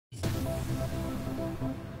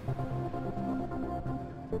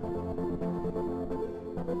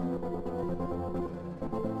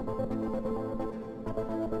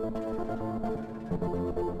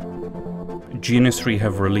GNS3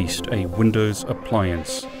 have released a Windows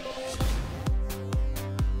appliance.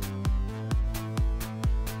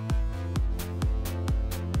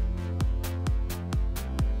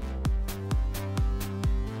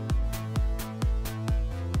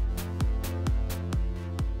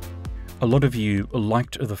 A lot of you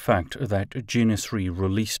liked the fact that GNS3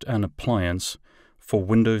 released an appliance for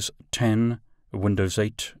Windows 10, Windows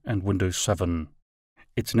 8 and Windows 7.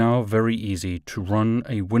 It's now very easy to run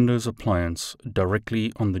a Windows appliance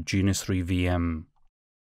directly on the GNS3 VM.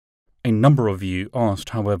 A number of you asked,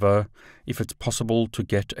 however, if it's possible to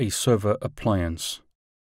get a server appliance.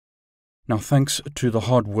 Now, thanks to the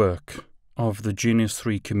hard work of the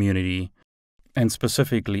GNS3 community, and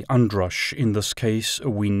specifically Undrush in this case,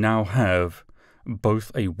 we now have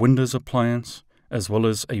both a Windows appliance as well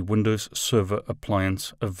as a Windows Server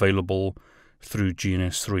appliance available through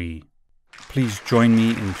GNS3. Please join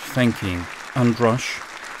me in thanking Undrush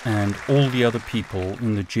and all the other people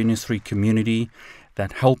in the GNS3 community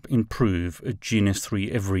that help improve GNS3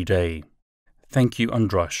 every day. Thank you,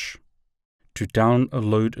 Undrush. To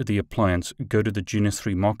download the appliance, go to the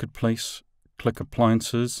GNS3 Marketplace, click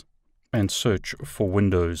Appliances, and search for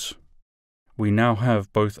Windows. We now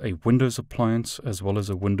have both a Windows appliance as well as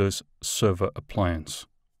a Windows Server appliance.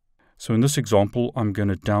 So in this example, I'm going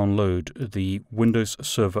to download the Windows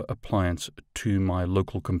Server appliance to my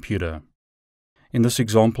local computer. In this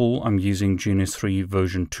example, I'm using GNS3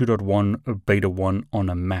 version 2.1 Beta 1 on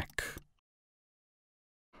a Mac.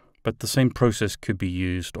 But the same process could be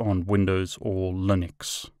used on Windows or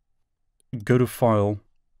Linux. Go to File,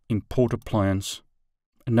 Import Appliance,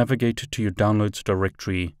 navigate to your Downloads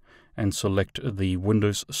directory and select the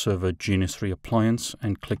Windows Server GNS3 appliance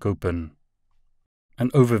and click Open.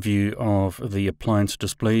 An overview of the appliance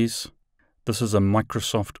displays. This is a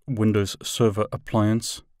Microsoft Windows Server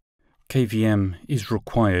appliance. KVM is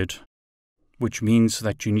required, which means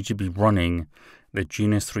that you need to be running the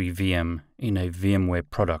GNS3 VM in a VMware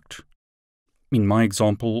product. In my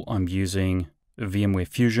example, I'm using VMware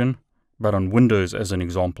Fusion, but on Windows, as an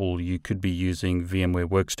example, you could be using VMware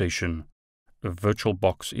Workstation.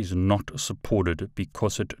 VirtualBox is not supported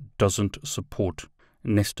because it doesn't support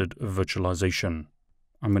nested virtualization.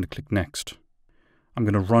 I'm going to click Next. I'm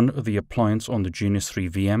going to run the appliance on the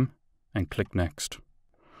GNS3 VM and click Next.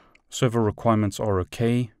 Server requirements are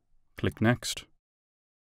OK. Click Next.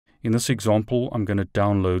 In this example, I'm going to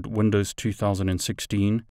download Windows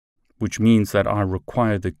 2016, which means that I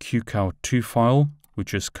require the QEMU file,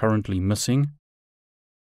 which is currently missing,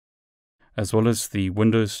 as well as the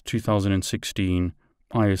Windows 2016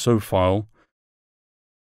 ISO file,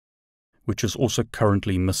 which is also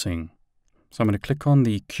currently missing. So I'm going to click on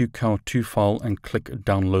the QEMU file and click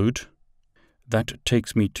Download. That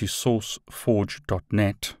takes me to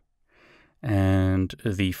sourceforge.net, and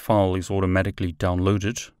the file is automatically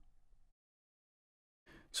downloaded.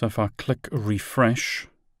 So if I click Refresh,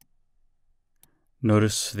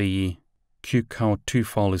 notice the QEMU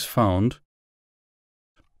file is found,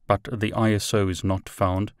 but the ISO is not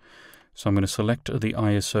found. So I'm going to select the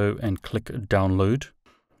ISO and click Download.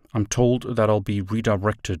 I'm told that I'll be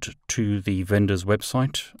redirected to the vendor's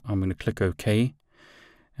website. I'm going to click OK,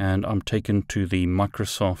 and I'm taken to the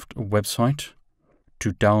Microsoft website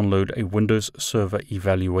to download a Windows Server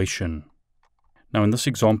evaluation. Now in this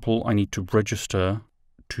example, I need to register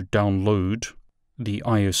to download the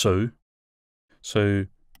ISO. So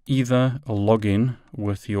either log in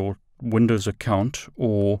with your Windows account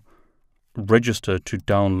or register to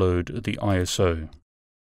download the ISO.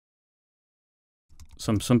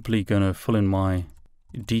 So I'm simply going to fill in my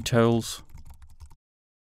details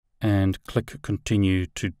and click Continue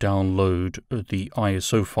to download the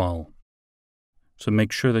ISO file. So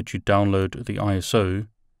make sure that you download the ISO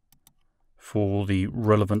for the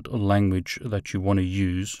relevant language that you want to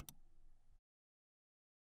use.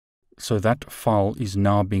 So that file is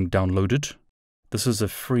now being downloaded. This is a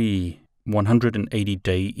free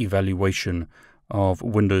 180-day evaluation of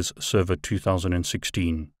Windows Server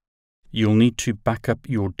 2016. You'll need to back up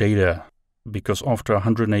your data because after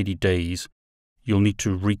 180 days, you'll need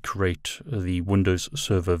to recreate the Windows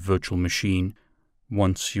Server virtual machine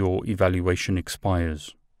once your evaluation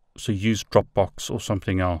expires. So use Dropbox or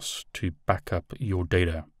something else to back up your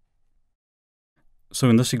data. So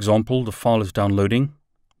in this example, the file is downloading.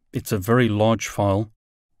 It's a very large file.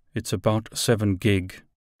 It's about 7 gig.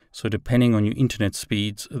 So depending on your internet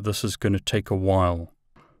speeds, this is going to take a while.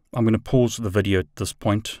 I'm going to pause the video at this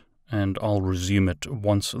point, and I'll resume it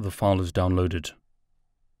once the file is downloaded.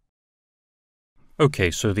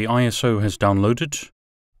 Okay, so the ISO has downloaded.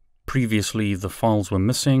 Previously the files were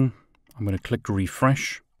missing. I'm going to click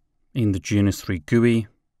refresh in the GNS3 GUI.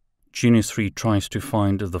 GNS3 tries to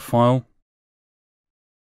find the file.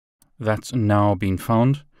 That's now been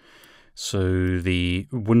found. So the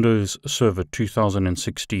Windows Server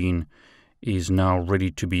 2016 is now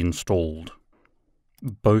ready to be installed.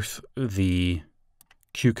 Both the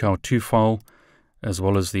QCOW2 file as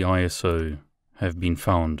well as the ISO have been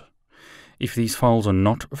found. If these files are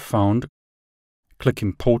not found, click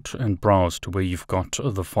Import and browse to where you've got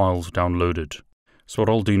the files downloaded. So what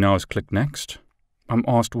I'll do now is click Next. I'm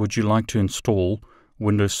asked, would you like to install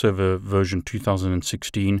Windows Server version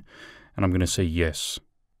 2016? And I'm going to say yes.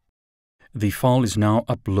 The file is now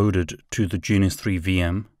uploaded to the GNS3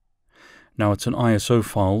 VM. Now it's an ISO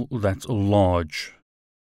file that's large.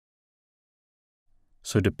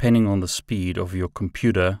 So depending on the speed of your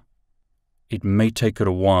computer, it may take it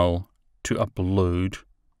a while to upload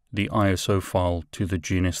the ISO file to the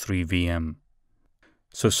GNS3 VM.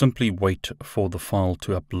 So simply wait for the file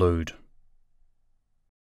to upload.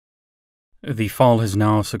 The file has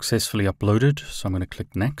now successfully uploaded, so I'm going to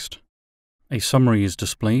click Next. A summary is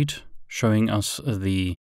displayed showing us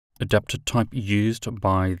the adapter type used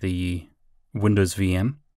by the Windows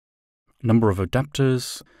VM, number of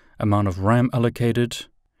adapters, amount of RAM allocated,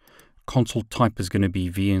 console type is going to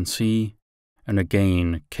be VNC, and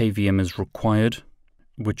again, KVM is required,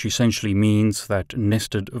 which essentially means that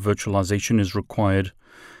nested virtualization is required,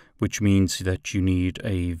 which means that you need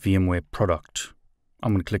a VMware product.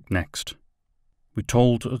 I'm going to click Next. We're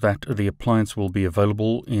told that the appliance will be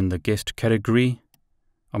available in the guest category.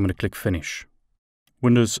 I'm going to click Finish.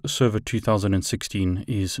 Windows Server 2016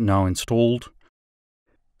 is now installed.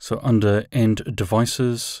 So under End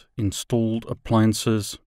Devices, Installed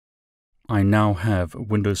Appliances, I now have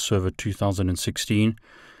Windows Server 2016,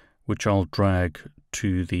 which I'll drag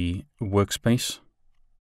to the workspace.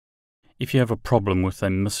 If you have a problem with a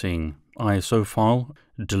missing ISO file,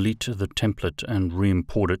 delete the template and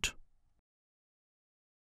re-import it.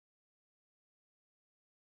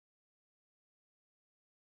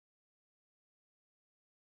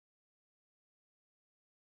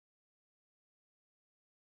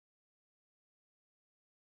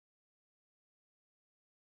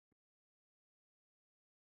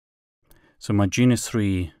 So my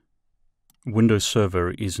GNS3 Windows Server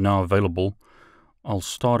is now available. I'll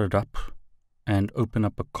start it up and open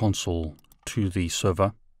up a console to the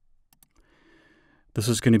server. This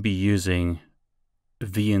is going to be using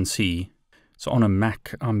VNC. So on a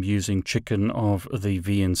Mac, I'm using Chicken of the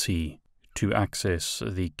VNC to access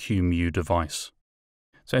the QEMU device.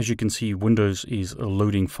 So as you can see, Windows is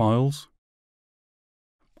loading files.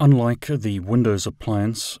 Unlike the Windows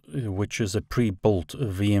appliance, which is a pre-built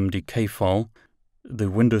VMDK file, the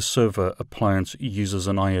Windows Server appliance uses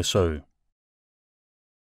an ISO.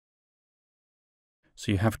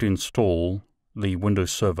 So you have to install the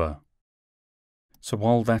Windows Server. So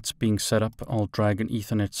while that's being set up, I'll drag an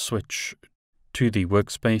Ethernet switch to the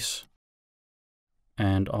workspace,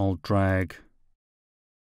 and I'll drag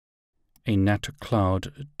a NAT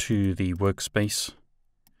cloud to the workspace.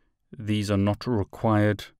 These are not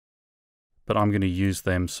required, but I'm going to use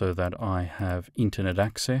them so that I have internet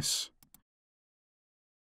access.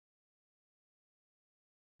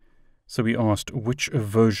 So we asked which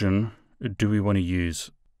version do we want to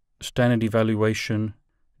use? Standard evaluation,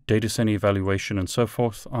 data center evaluation, and so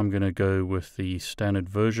forth. I'm going to go with the standard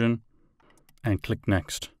version and click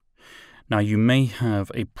Next. Now you may have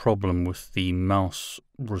a problem with the mouse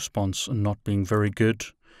response not being very good.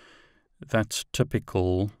 That's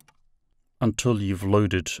typical until you've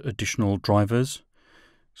loaded additional drivers.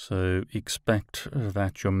 So expect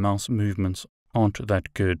that your mouse movements aren't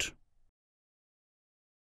that good.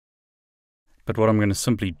 But what I'm going to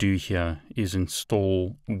simply do here is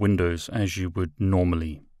install Windows as you would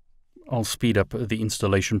normally. I'll speed up the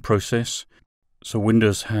installation process. So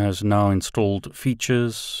Windows has now installed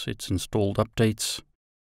features, it's installed updates.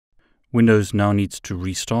 Windows now needs to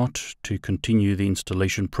restart to continue the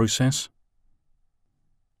installation process.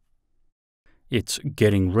 It's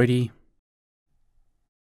getting ready,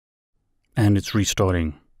 and it's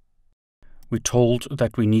restarting. We're told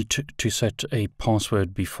that we need to set a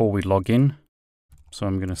password before we log in. So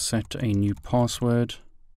I'm going to set a new password.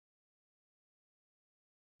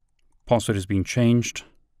 Password has been changed.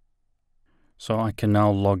 So I can now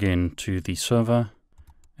log in to the server.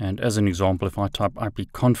 And as an example, if I type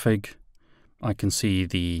ipconfig, I can see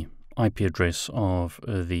the IP address of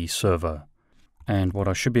the server. And what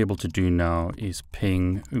I should be able to do now is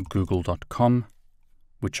ping google.com,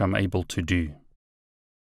 which I'm able to do.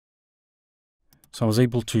 So I was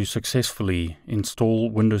able to successfully install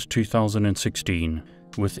Windows 2016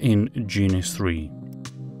 within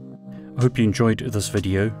GNS3. I hope you enjoyed this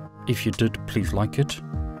video. If you did, please like it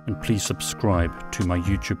and please subscribe to my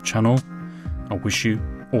YouTube channel. I wish you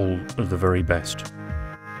all the very best.